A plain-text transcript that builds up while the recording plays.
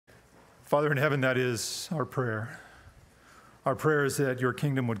Father in heaven, that is our prayer. Our prayer is that your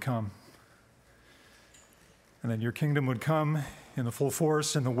kingdom would come, and that your kingdom would come in the full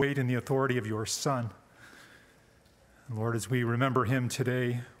force and the weight and the authority of your Son. And Lord, as we remember him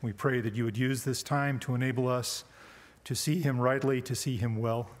today, we pray that you would use this time to enable us to see him rightly, to see him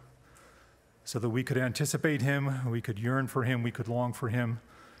well, so that we could anticipate him, we could yearn for him, we could long for him,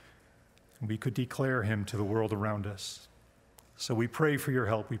 and we could declare him to the world around us. So we pray for your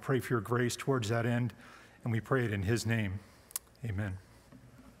help. We pray for your grace towards that end, and we pray it in his name. Amen.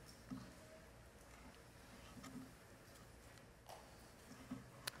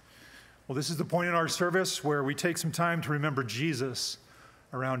 Well, this is the point in our service where we take some time to remember Jesus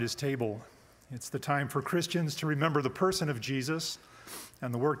around his table. It's the time for Christians to remember the person of Jesus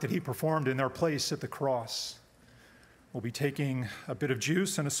and the work that he performed in our place at the cross. We'll be taking a bit of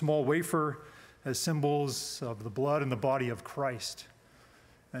juice and a small wafer as symbols of the blood and the body of Christ.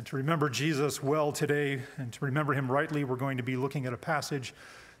 And to remember Jesus well today and to remember him rightly, we're going to be looking at a passage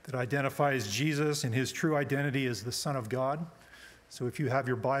that identifies Jesus in his true identity as the Son of God. So if you have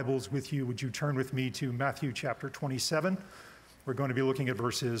your Bibles with you, would you turn with me to Matthew chapter 27? We're going to be looking at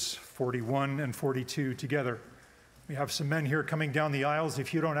verses 41 and 42 together. We have some men here coming down the aisles.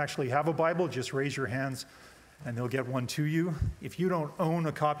 If you don't actually have a Bible, just raise your hands and they'll get one to you. If you don't own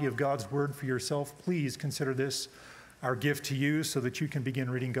a copy of God's Word for yourself, please consider this our gift to you so that you can begin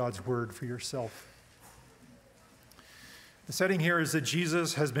reading God's Word for yourself. The setting here is that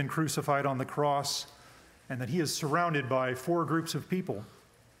Jesus has been crucified on the cross and that he is surrounded by four groups of people.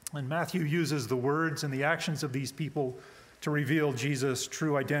 And Matthew uses the words and the actions of these people to reveal Jesus'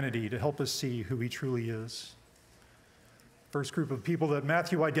 true identity, to help us see who he truly is. First group of people that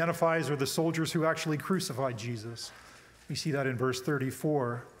Matthew identifies are the soldiers who actually crucified Jesus. We see that in verse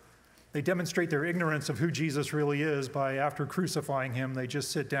 34. They demonstrate their ignorance of who Jesus really is by, after crucifying him, they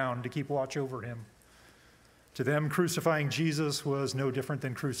just sit down to keep watch over him. To them, crucifying Jesus was no different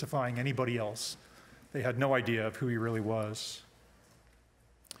than crucifying anybody else. They had no idea of who he really was.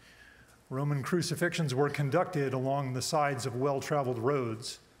 Roman crucifixions were conducted along the sides of well-traveled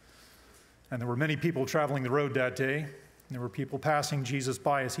roads. And there were many people traveling the road that day. There were people passing Jesus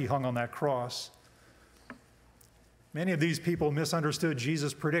by as he hung on that cross. Many of these people misunderstood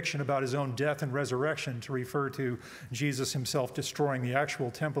Jesus' prediction about his own death and resurrection to refer to Jesus himself destroying the actual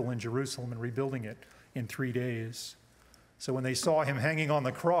temple in Jerusalem and rebuilding it in 3 days. So when they saw him hanging on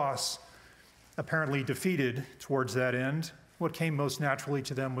the cross, apparently defeated towards that end, what came most naturally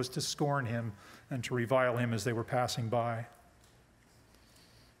to them was to scorn him and to revile him as they were passing by.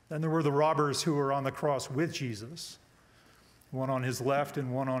 Then there were the robbers who were on the cross with Jesus, one on his left and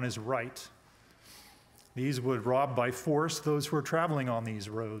one on his right. These would rob by force those who were traveling on these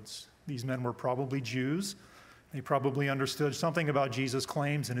roads. These men were probably Jews. They probably understood something about Jesus'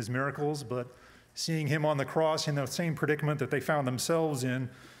 claims and his miracles, but seeing him on the cross in the same predicament that they found themselves in,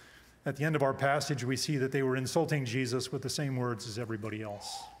 at the end of our passage, we see that they were insulting Jesus with the same words as everybody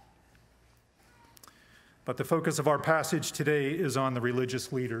else. But the focus of our passage today is on the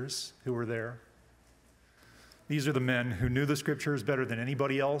religious leaders who were there. These are the men who knew the scriptures better than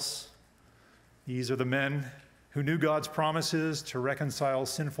anybody else. These are the men who knew God's promises to reconcile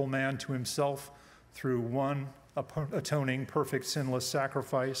sinful man to himself through one atoning, perfect, sinless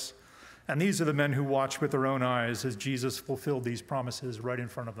sacrifice. And these are the men who watched with their own eyes as Jesus fulfilled these promises right in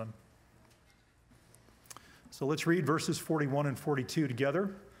front of them. So let's read verses 41 and 42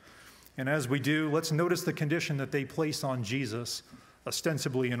 together. And as we do, let's notice the condition that they place on Jesus,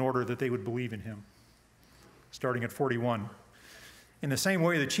 ostensibly in order that they would believe in him. Starting at 41. In the same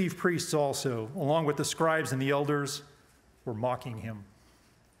way, the chief priests also, along with the scribes and the elders, were mocking him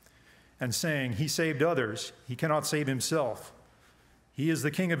and saying, "He saved others. He cannot save himself. He is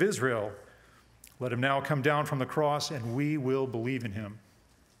the King of Israel. Let him now come down from the cross, and we will believe in him."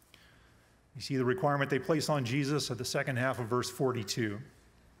 You see the requirement they place on Jesus at the second half of verse 42.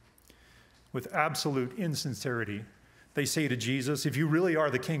 With absolute insincerity, they say to Jesus, "If you really are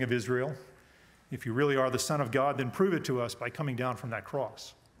the King of Israel, if you really are the Son of God, then prove it to us by coming down from that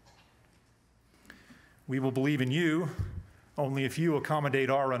cross. We will believe in you only if you accommodate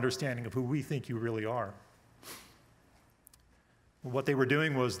our understanding of who we think you really are." What they were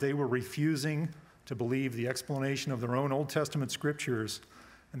doing was they were refusing to believe the explanation of their own Old Testament scriptures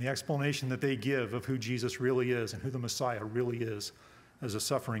and the explanation that they give of who Jesus really is and who the Messiah really is as a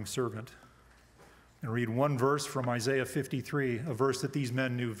suffering servant. And read one verse from Isaiah 53, a verse that these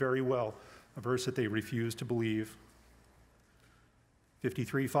men knew very well, a verse that they refused to believe.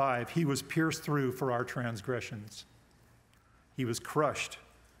 53:5, "He was pierced through for our transgressions. He was crushed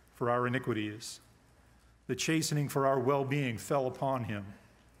for our iniquities. The chastening for our well-being fell upon him,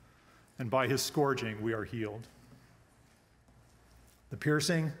 and by his scourging we are healed. The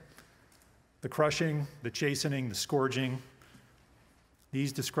piercing, the crushing, the chastening, the scourging,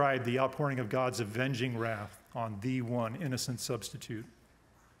 these describe the outpouring of God's avenging wrath on the one innocent substitute.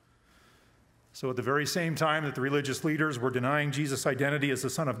 So at the very same time that the religious leaders were denying Jesus' identity as the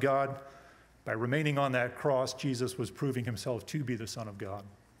Son of God, by remaining on that cross, Jesus was proving himself to be the Son of God.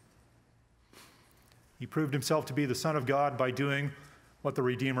 He proved himself to be the Son of God by doing what the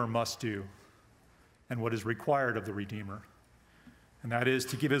Redeemer must do and what is required of the Redeemer. And that is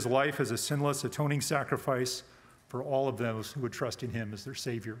to give his life as a sinless, atoning sacrifice for all of those who would trust in him as their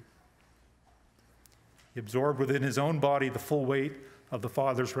Savior. He absorbed within his own body the full weight of the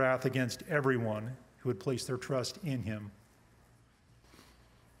Father's wrath against everyone who would place their trust in him.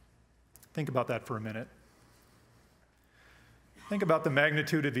 Think about that for a minute. Think about the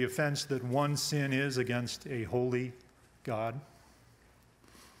magnitude of the offense that one sin is against a holy God.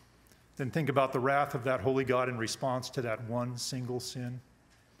 Then think about the wrath of that holy God in response to that one single sin.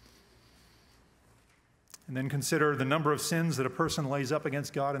 And then consider the number of sins that a person lays up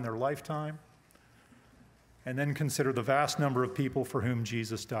against God in their lifetime. And then consider the vast number of people for whom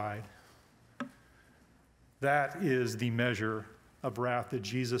Jesus died. That is the measure of wrath that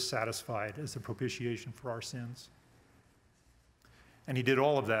Jesus satisfied as the propitiation for our sins. And he did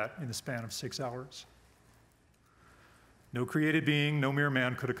all of that in the span of 6 hours. No created being, no mere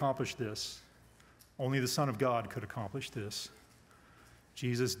man could accomplish this. Only the Son of God could accomplish this.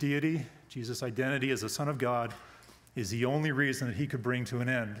 Jesus' deity, Jesus' identity as the Son of God is the only reason that he could bring to an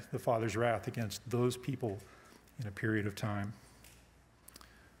end the Father's wrath against those people in a period of time.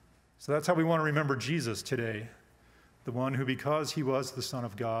 So that's how we want to remember Jesus today, the one who, because he was the Son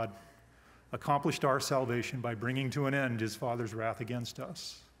of God, accomplished our salvation by bringing to an end his Father's wrath against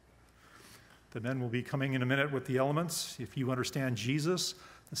us. The men will be coming in a minute with the elements. If you understand Jesus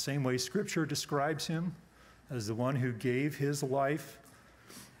the same way Scripture describes him, as the one who gave his life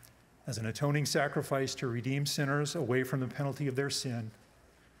as an atoning sacrifice to redeem sinners away from the penalty of their sin,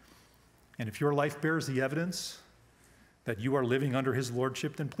 and if your life bears the evidence that you are living under his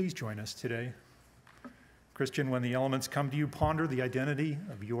lordship, then please join us today. Christian, when the elements come to you, ponder the identity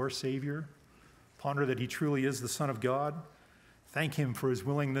of your Savior. Ponder that he truly is the Son of God. Thank him for his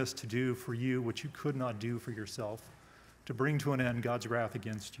willingness to do for you what you could not do for yourself, to bring to an end God's wrath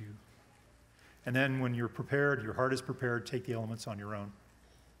against you. And then when you're prepared, your heart is prepared, take the elements on your own.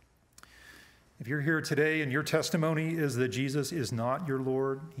 If you're here today and your testimony is that Jesus is not your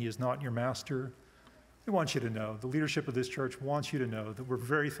Lord, he is not your master, we want you to know, the leadership of this church wants you to know that we're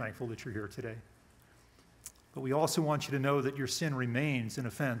very thankful that you're here today. But we also want you to know that your sin remains an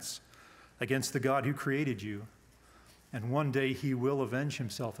offense against the God who created you. And one day he will avenge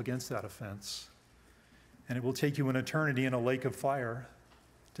himself against that offense. And it will take you an eternity in a lake of fire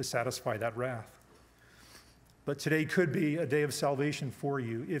to satisfy that wrath. But today could be a day of salvation for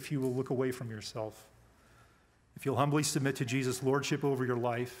you if you will look away from yourself. If you'll humbly submit to Jesus' lordship over your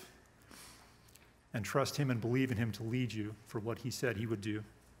life and trust him and believe in him to lead you for what he said he would do.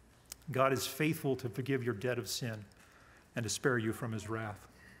 God is faithful to forgive your debt of sin and to spare you from his wrath.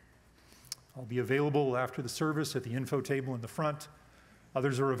 I'll be available after the service at the info table in the front.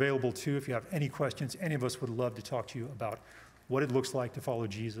 Others are available too. If you have any questions, any of us would love to talk to you about what it looks like to follow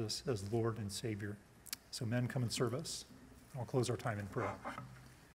Jesus as Lord and Savior. So men, come and serve us. I'll close our time in prayer.